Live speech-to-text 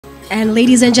And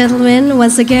ladies and gentlemen,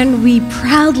 once again, we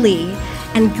proudly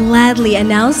and gladly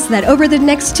announce that over the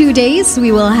next 2 days,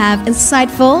 we will have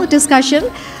insightful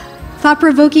discussion,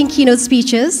 thought-provoking keynote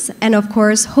speeches, and of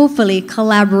course, hopefully,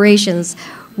 collaborations,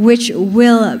 which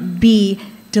will be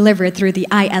delivered through the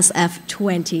ISF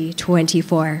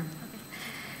 2024.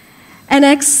 And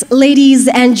next, ladies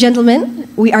and gentlemen,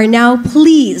 we are now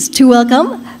pleased to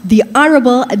welcome the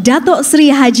Honorable Dato Sri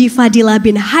Haji Fadillah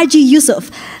bin Haji Yusuf,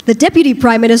 the Deputy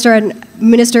Prime Minister and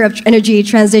Minister of Energy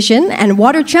Transition and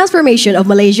Water Transformation of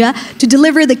Malaysia, to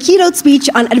deliver the keynote speech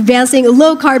on advancing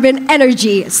low-carbon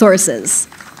energy sources.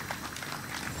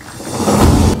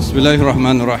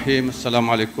 Bismillahirrahmanirrahim.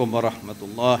 Assalamualaikum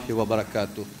warahmatullahi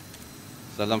wabarakatuh.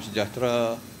 Salam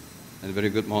sejahtera and very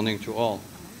good morning to all.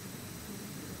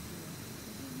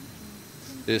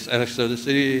 His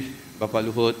Excellency Bapak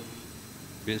Luhut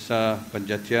Binsar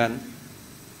Penjatian,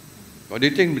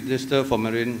 Coordinating Minister for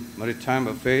Maritime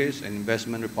Affairs and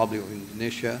Investment, Republic of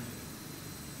Indonesia,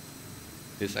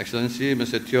 His Excellency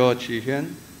Mr. Teo Chee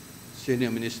Hean, Senior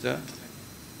Minister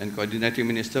and Coordinating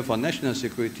Minister for National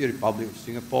Security, Republic of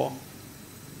Singapore,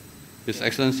 His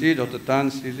Excellency Dr.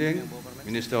 Tan Sri Ling,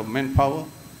 Minister of Manpower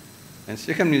and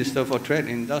Second Minister for Trade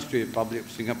and Industry, Republic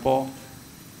of Singapore,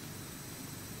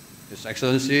 His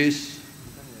Excellencies,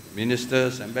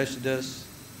 Ministers, Ambassadors,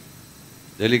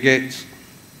 Delegates,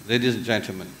 ladies and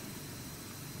gentlemen.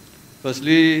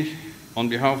 Firstly, on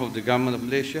behalf of the Government of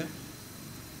Malaysia,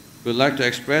 we would like to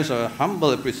express our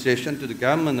humble appreciation to the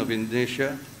Government of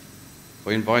Indonesia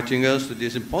for inviting us to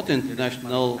this important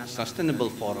International Sustainable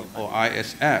Forum, or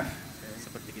ISF,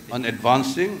 on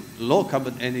advancing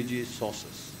low-carbon energy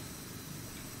sources.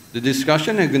 The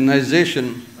discussion and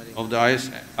organization of the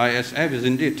ISF is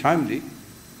indeed timely,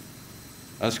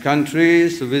 as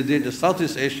countries within the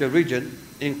Southeast Asia region,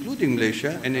 including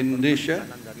Malaysia and Indonesia,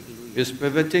 is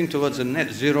pivoting towards a net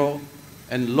zero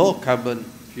and low carbon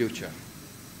future.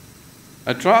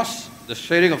 I trust the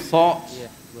sharing of thoughts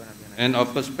and our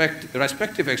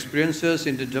respective experiences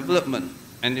in the development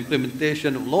and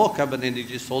implementation of low carbon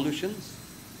energy solutions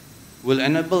will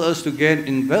enable us to gain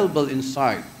invaluable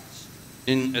insight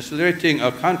in accelerating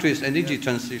our country's energy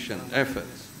transition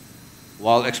efforts,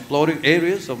 while exploring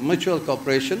areas of mutual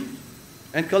cooperation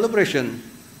and collaboration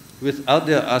with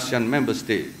other ASEAN member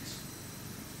states.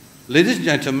 Ladies and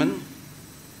gentlemen,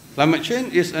 climate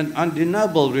change is an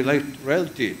undeniable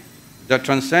reality that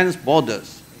transcends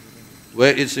borders,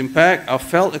 where its impacts are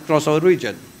felt across our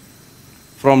region,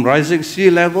 from rising sea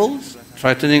levels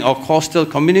threatening our coastal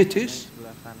communities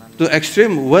to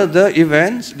extreme weather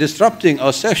events disrupting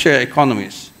our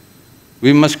socio-economies.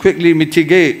 We must quickly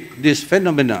mitigate this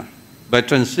phenomena by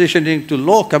transitioning to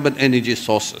low-carbon energy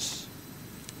sources.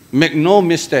 Make no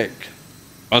mistake,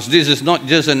 as this is not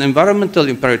just an environmental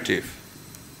imperative,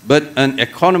 but an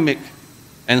economic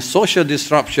and social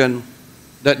disruption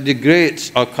that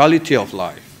degrades our quality of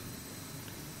life.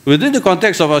 Within the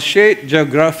context of our shared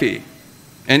geography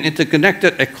and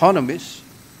interconnected economies,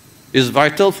 it is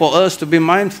vital for us to be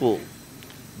mindful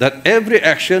that every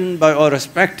action by our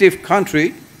respective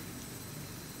country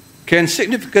can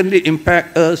significantly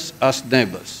impact us as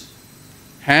neighbors.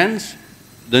 Hence,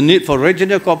 the need for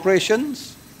regional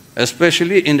cooperations,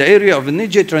 especially in the area of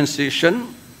energy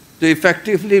transition, to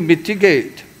effectively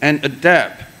mitigate and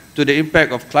adapt to the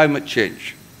impact of climate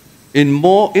change in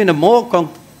a more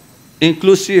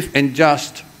inclusive and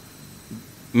just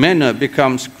manner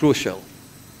becomes crucial.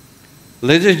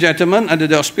 Ladies and gentlemen, under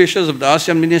the auspices of the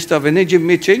ASEAN Minister of Energy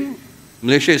meeting,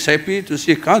 Malaysia is happy to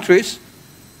see countries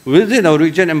within our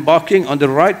region embarking on the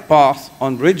right path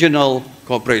on regional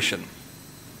cooperation.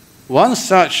 One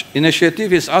such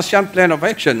initiative is ASEAN Plan of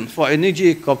Action for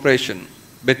Energy Cooperation,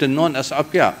 better known as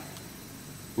APEA,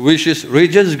 which is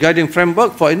region's guiding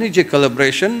framework for energy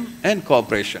collaboration and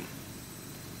cooperation.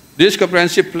 This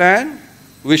comprehensive plan,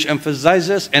 which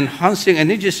emphasizes enhancing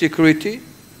energy security,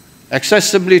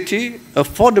 accessibility,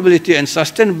 affordability, and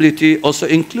sustainability, also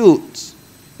includes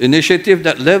initiative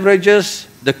that leverages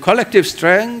the collective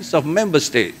strengths of member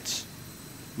states.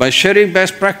 By sharing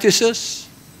best practices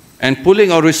and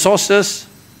pooling our resources,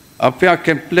 APEA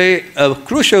can play a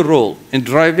crucial role in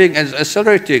driving and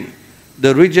accelerating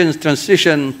the region's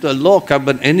transition to a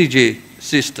low-carbon energy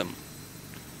system.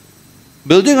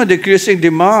 Building on decreasing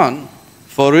demand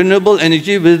for renewable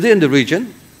energy within the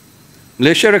region,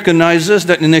 Malaysia recognizes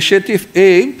that initiatives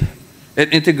aimed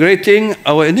at integrating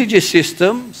our energy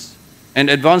systems and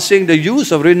advancing the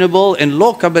use of renewable and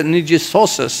low-carbon energy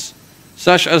sources,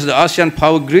 such as the ASEAN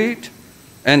Power Grid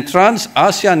and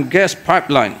Trans-ASEAN Gas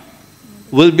Pipeline,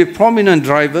 will be prominent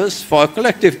drivers for a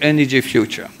collective energy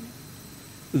future.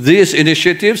 These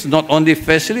initiatives not only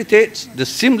facilitate the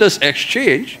seamless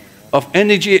exchange of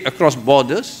energy across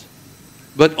borders,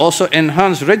 but also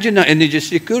enhance regional energy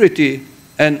security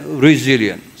and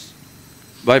resilience.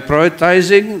 By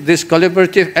prioritizing these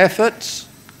collaborative efforts,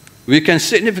 we can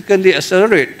significantly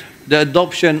accelerate the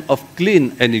adoption of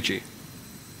clean energy.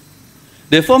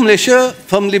 Therefore, Malaysia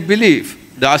firmly believes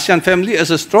the ASEAN family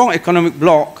as a strong economic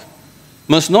bloc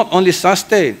must not only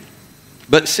sustain,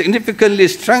 but significantly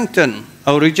strengthen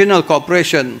our regional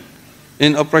cooperation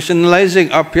in operationalizing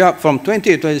RPAP from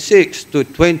 2026 to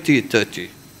 2030.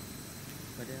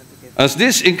 As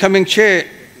the incoming chair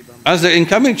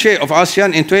of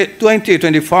ASEAN in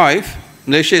 2025,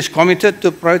 Malaysia is committed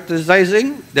to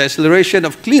prioritizing the acceleration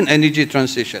of clean energy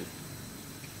transition.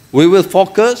 We will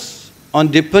focus on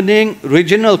deepening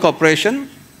regional cooperation,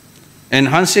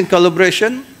 enhancing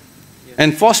collaboration,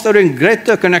 and fostering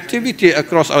greater connectivity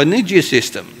across our energy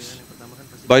systems.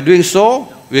 By doing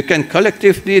so, we can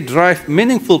collectively drive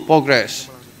meaningful progress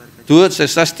towards a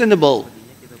sustainable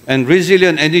and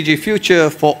resilient energy future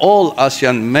for all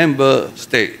ASEAN member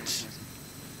states.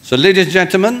 So, ladies and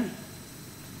gentlemen,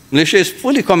 Malaysia is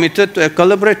fully committed to a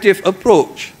collaborative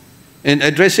approach in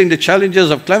addressing the challenges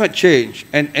of climate change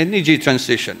and energy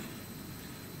transition.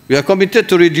 We are committed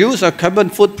to reduce our carbon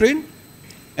footprint,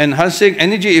 enhancing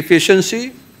energy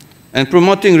efficiency, and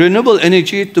promoting renewable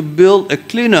energy to build a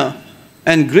cleaner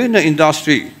and greener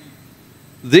industry.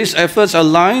 These efforts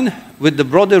align with the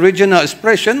broader regional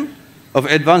aspiration of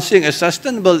advancing a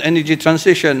sustainable energy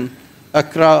transition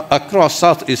across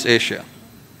Southeast Asia.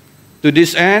 To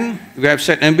this end, we have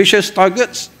set ambitious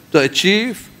targets to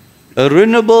achieve a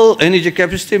renewable energy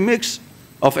capacity mix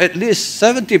of at least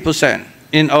 70%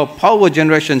 in our power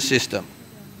generation system,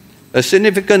 a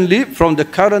significant leap from the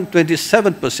current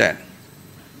 27%.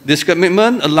 This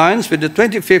commitment aligns with the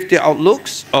 2050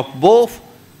 outlooks of both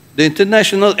the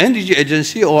International Energy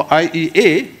Agency, or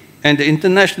IEA, and the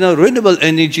International Renewable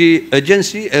Energy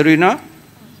Agency, ARENA,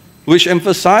 which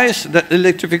emphasize that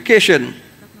electrification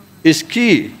is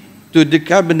key to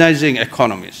decarbonizing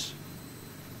economies.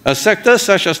 As sectors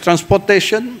such as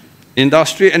transportation,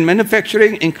 industry, and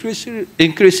manufacturing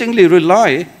increasingly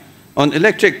rely on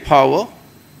electric power,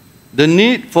 the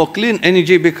need for clean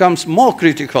energy becomes more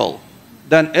critical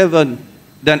than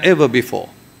ever before.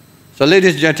 So,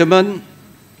 ladies and gentlemen,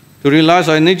 to realize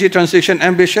our energy transition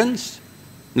ambitions,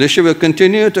 Malaysia will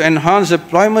continue to enhance the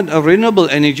deployment of renewable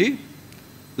energy,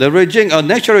 leveraging our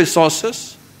natural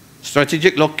resources,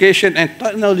 strategic location, and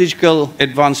technological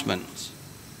advancements.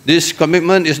 This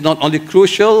commitment is not only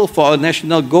crucial for our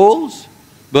national goals,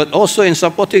 but also in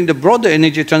supporting the broader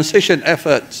energy transition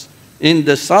efforts in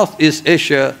the Southeast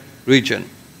Asia region.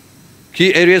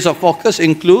 Key areas of focus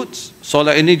include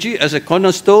solar energy as a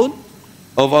cornerstone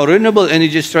of our renewable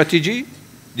energy strategy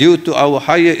due to our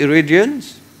higher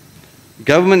irradiance,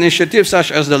 government initiatives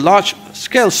such as the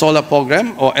Large-Scale Solar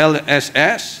Program, or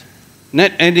LSS,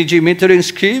 Net Energy Metering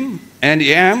Scheme,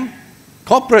 NEM,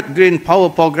 Corporate Green Power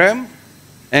Program,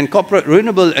 and Corporate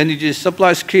Renewable Energy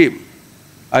Supply Scheme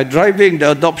are driving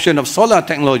the adoption of solar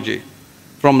technology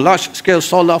from large-scale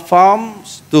solar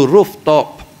farms to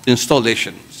rooftop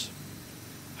installations.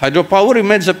 Hydropower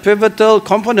remains a pivotal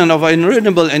component of our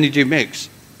renewable energy mix,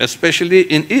 especially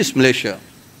in East Malaysia.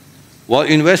 While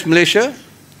in West Malaysia,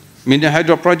 many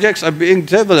hydro projects are being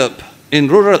developed in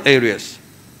rural areas,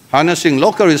 harnessing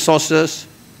local resources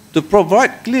to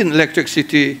provide clean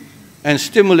electricity and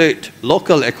stimulate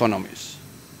local economies.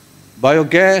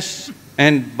 Biogas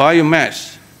and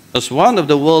biomass. As one of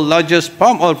the world's largest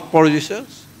palm oil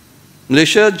producers,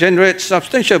 Malaysia generates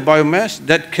substantial biomass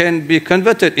that can be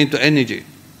converted into energy.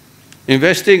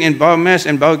 Investing in biomass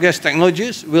and biogas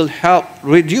technologies will help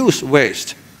reduce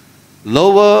waste,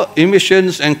 lower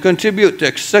emissions, and contribute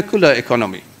to a circular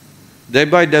economy,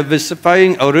 thereby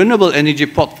diversifying our renewable energy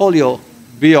portfolio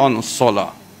beyond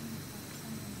solar.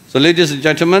 So, ladies and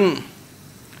gentlemen,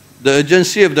 the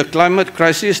urgency of the climate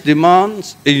crisis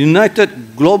demands a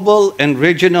united global and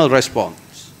regional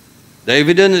response. The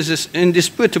evidence is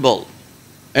indisputable,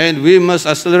 and we must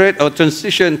accelerate our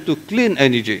transition to clean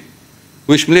energy,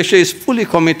 which Malaysia is fully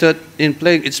committed in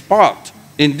playing its part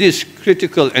in this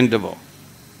critical endeavor.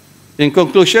 In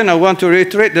conclusion, I want to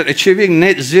reiterate that achieving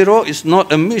net zero is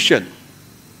not a mission,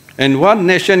 and one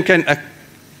nation can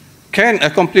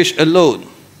accomplish alone,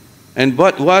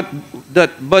 but one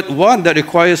that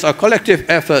requires our collective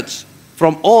efforts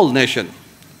from all nations,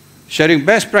 sharing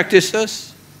best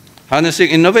practices, harnessing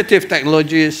innovative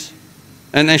technologies,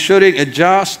 and ensuring a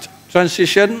just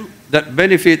transition that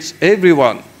benefits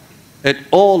everyone at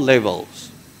all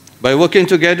levels. By working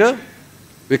together,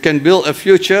 we can build a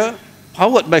future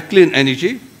powered by clean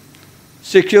energy,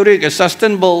 securing a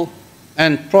sustainable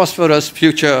and prosperous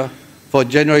future for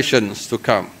generations to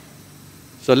come.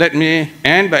 So let me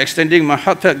end by extending my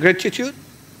heartfelt gratitude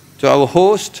to our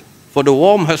host for the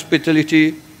warm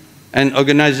hospitality and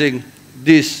organizing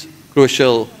this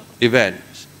crucial event.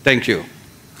 Thank you.